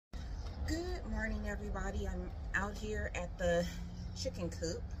Good morning, everybody. I'm out here at the chicken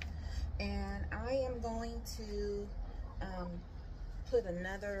coop, and I am going to put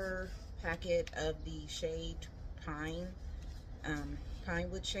another packet of the shaved pine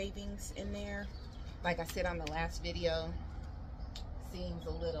wood shavings in there. Like I said on the last video, seems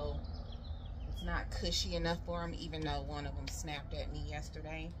a little, it's not cushy enough for them, even though one of them snapped at me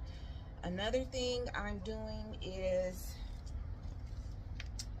yesterday. Another thing I'm doing is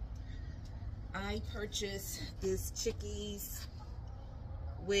I purchased this Chickies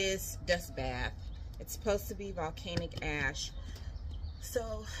Whiz dust bath. It's supposed to be volcanic ash.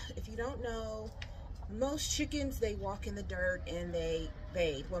 So if you don't know, most chickens, they walk in the dirt and they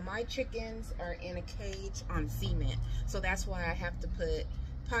bathe. Well, my chickens are in a cage on cement, so that's why I have to put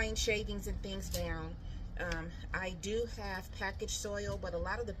pine shavings and things down. I do have packaged soil, but a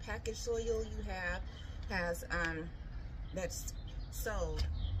lot of the packaged soil you have has that's sold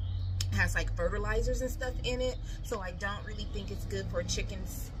has like fertilizers and stuff in it, so I don't really think it's good for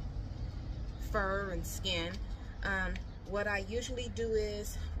chickens' fur and skin. What I usually do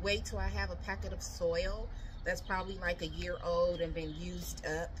is wait till I have a packet of soil that's probably like a year old and been used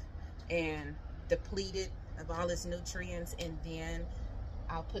up and depleted of all its nutrients, and then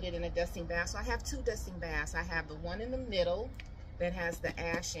I'll put it in a dusting bath. So I have two dusting baths. I have the one in the middle that has the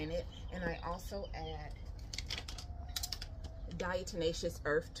ash in it, and I also add diatomaceous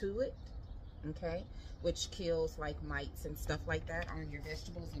earth to it, okay, which kills like mites and stuff like that on your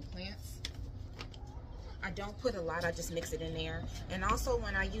vegetables and plants. I don't put a lot, I just mix it in there. And also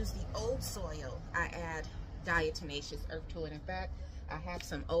when I use the old soil, I add diatomaceous earth to it. In fact, I have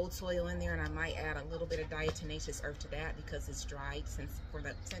some old soil in there, and I might add a little bit of diatomaceous earth to that because it's dried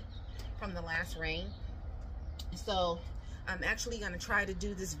from the last rain. So I'm actually going to try to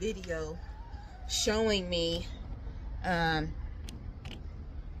do this video showing me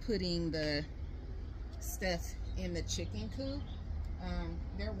putting the stuff in the chicken coop.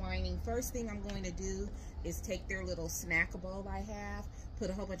 They're whining. First thing I'm going to do is take their little snack bowl I have, put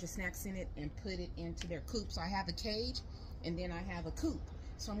a whole bunch of snacks in it, and put it into their coop. So I have a cage, and then I have a coop.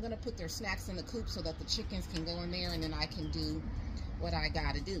 So I'm going to put their snacks in the coop so that the chickens can go in there, and then I can do what I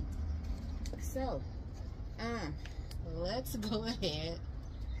got to do. So, let's go ahead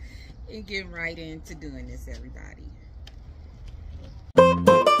and get right into doing this, everybody.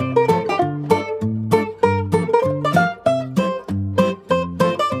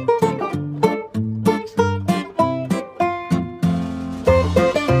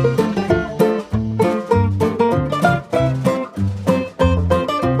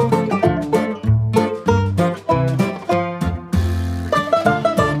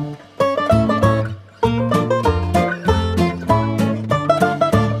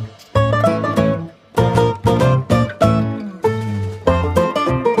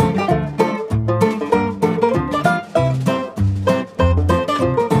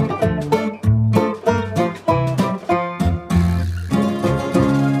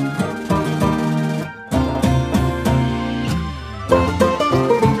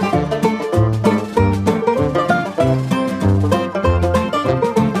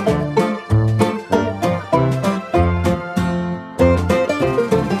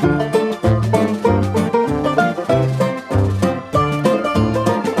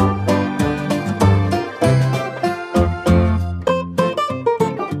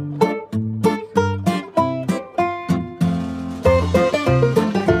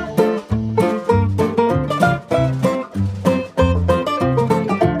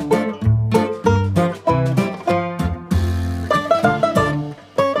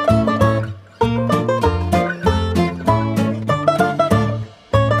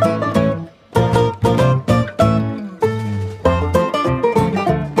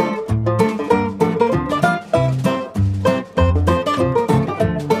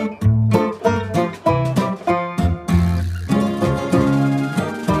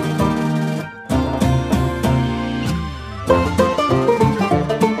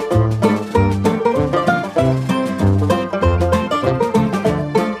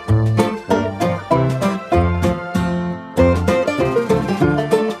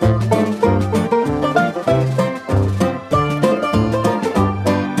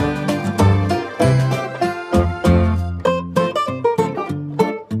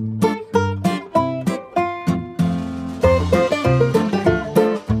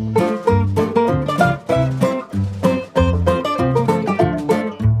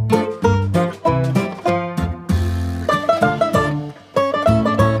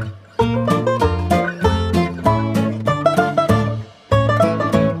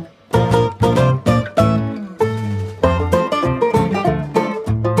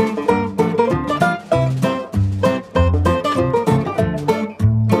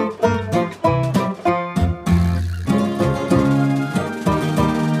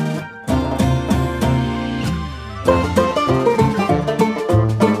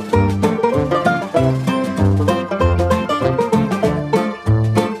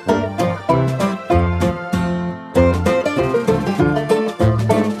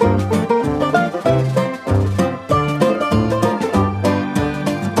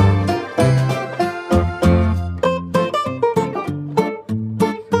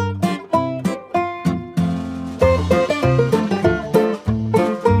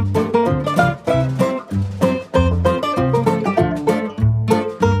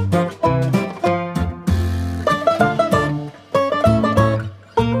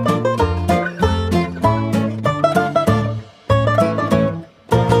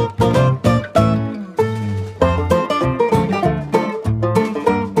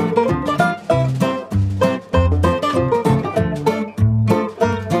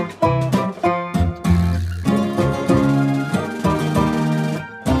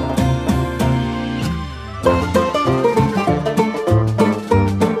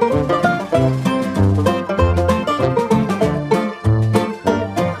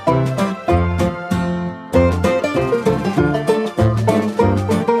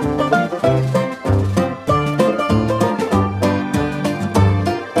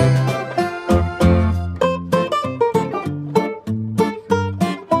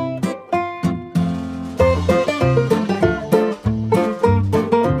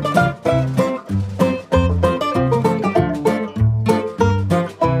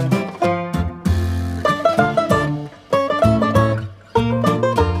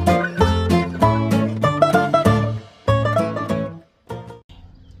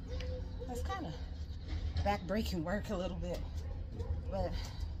 work a little bit. But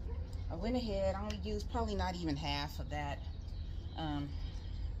I went ahead, I only used probably not even half of that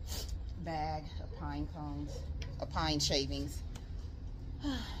bag of pine cones, of pine shavings.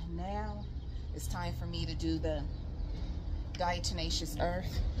 Now it's time for me to do the diatomaceous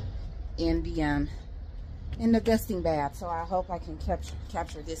earth in the dusting bath. So I hope I can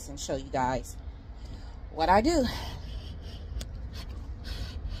capture this and show you guys what I do.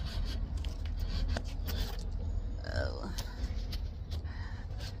 Oh.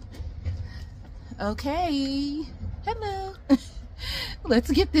 Okay, hello.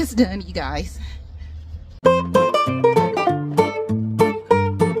 Let's get this done, you guys.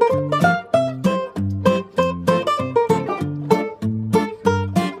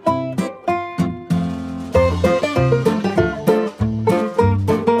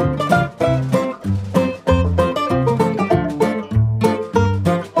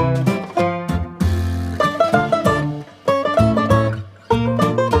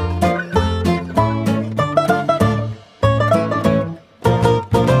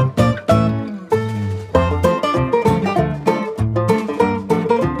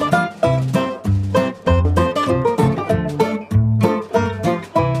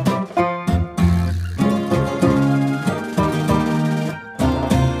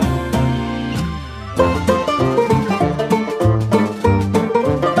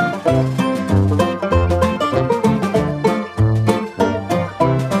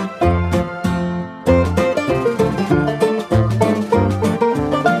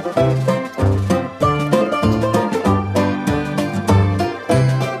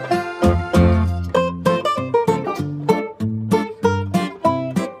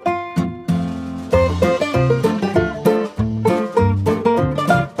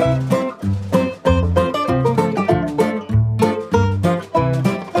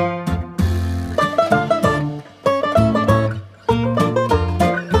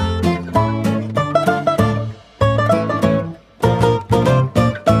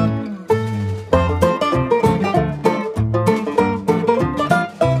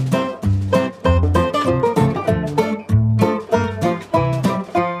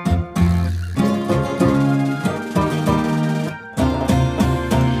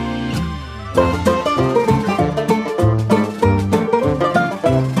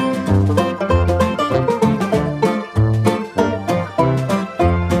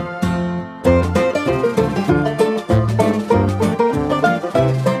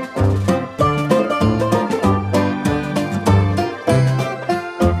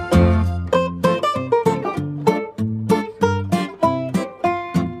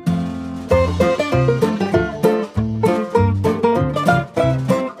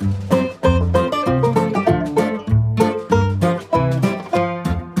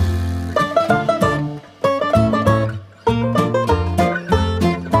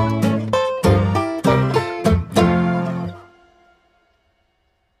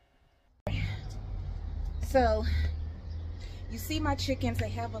 So you see my chickens, they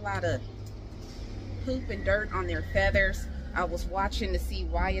have a lot of poop and dirt on their feathers. I was watching to see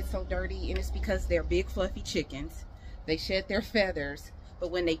why it's so dirty, and it's because they're big fluffy chickens. They shed their feathers,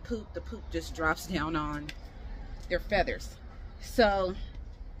 but when they poop, the poop just drops down on their feathers. So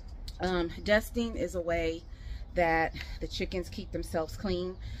dusting is a way that the chickens keep themselves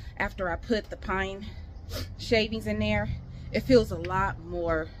clean. After I put the pine shavings in there, it feels a lot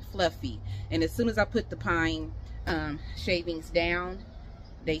more fluffy, and as soon as I put the pine shavings down,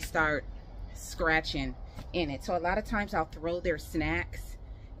 they start scratching in it. So a lot of times I'll throw their snacks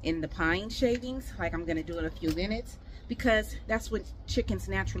in the pine shavings, like I'm gonna do in a few minutes, because that's what chickens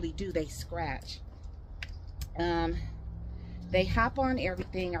naturally do. They scratch. They hop on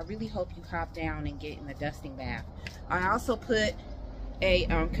everything. I really hope you hop down and get in the dusting bath. I also put a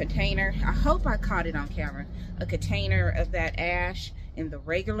container, I hope I caught it on camera, a container of that ash in the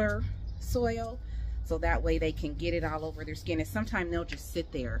regular soil, so that way they can get it all over their skin, and sometimes they'll just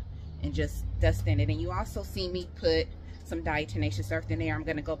sit there and just dust in it. And you also see me put some diatomaceous earth in there. I'm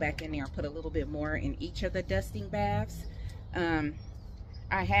going to go back in there and put a little bit more in each of the dusting baths. I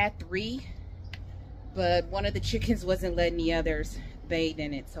had 3, but one of the chickens wasn't letting the others bathe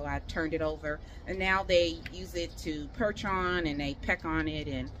in it, so I turned it over, and now they use it to perch on, and they peck on it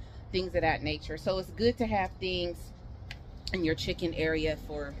and things of that nature. So it's good to have things in your chicken area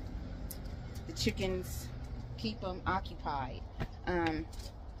for the chickens, keep them occupied.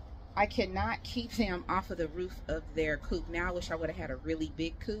 I cannot keep them off of the roof of their coop. Now I wish I would have had a really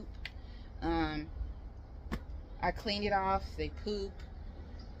big coop. I clean it off, they poop,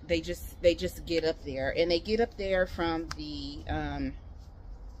 they just get up there, and they get up there from the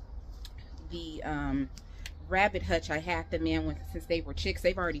rabbit hutch I had them in since they were chicks.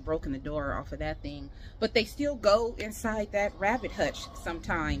 They've already broken the door off of that thing, but they still go inside that rabbit hutch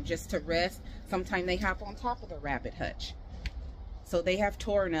sometime just to rest. Sometimes they hop on top of the rabbit hutch. So they have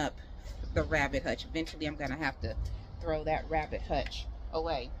torn up the rabbit hutch. Eventually I'm gonna have to throw that rabbit hutch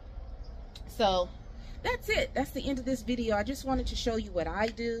away. So that's it. That's the end of this video. I just wanted to show you what I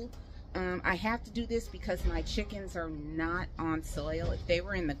do. I have to do this because my chickens are not on soil. If they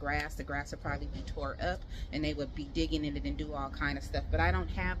were in the grass would probably be tore up and they would be digging in it and do all kind of stuff. But I don't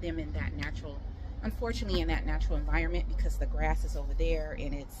have them in that natural, unfortunately, in that natural environment, because the grass is over there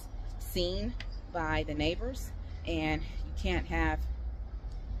and it's seen by the neighbors, and you can't have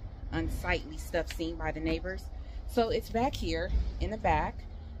unsightly stuff seen by the neighbors. So it's back here in the back.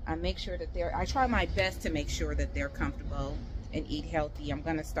 I make sure that I try my best to make sure that they're comfortable and eat healthy. I'm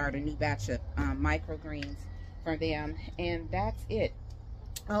gonna start a new batch of microgreens for them, and that's it.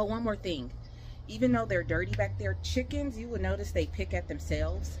 Oh, one more thing. Even though they're dirty back there, chickens, you will notice they pick at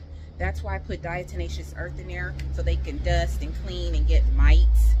themselves. That's why I put diatomaceous earth in there, so they can dust and clean and get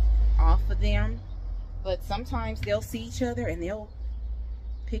mites off of them. But sometimes they'll see each other and they'll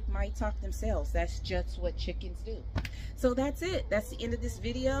pick mites off themselves. That's just what chickens do. So that's it. That's the end of this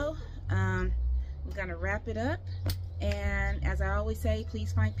video. I'm gonna wrap it up. And as I always say,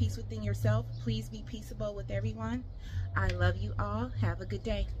 please find peace within yourself. Please be peaceable with everyone. I love you all. Have a good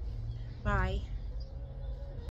day. Bye.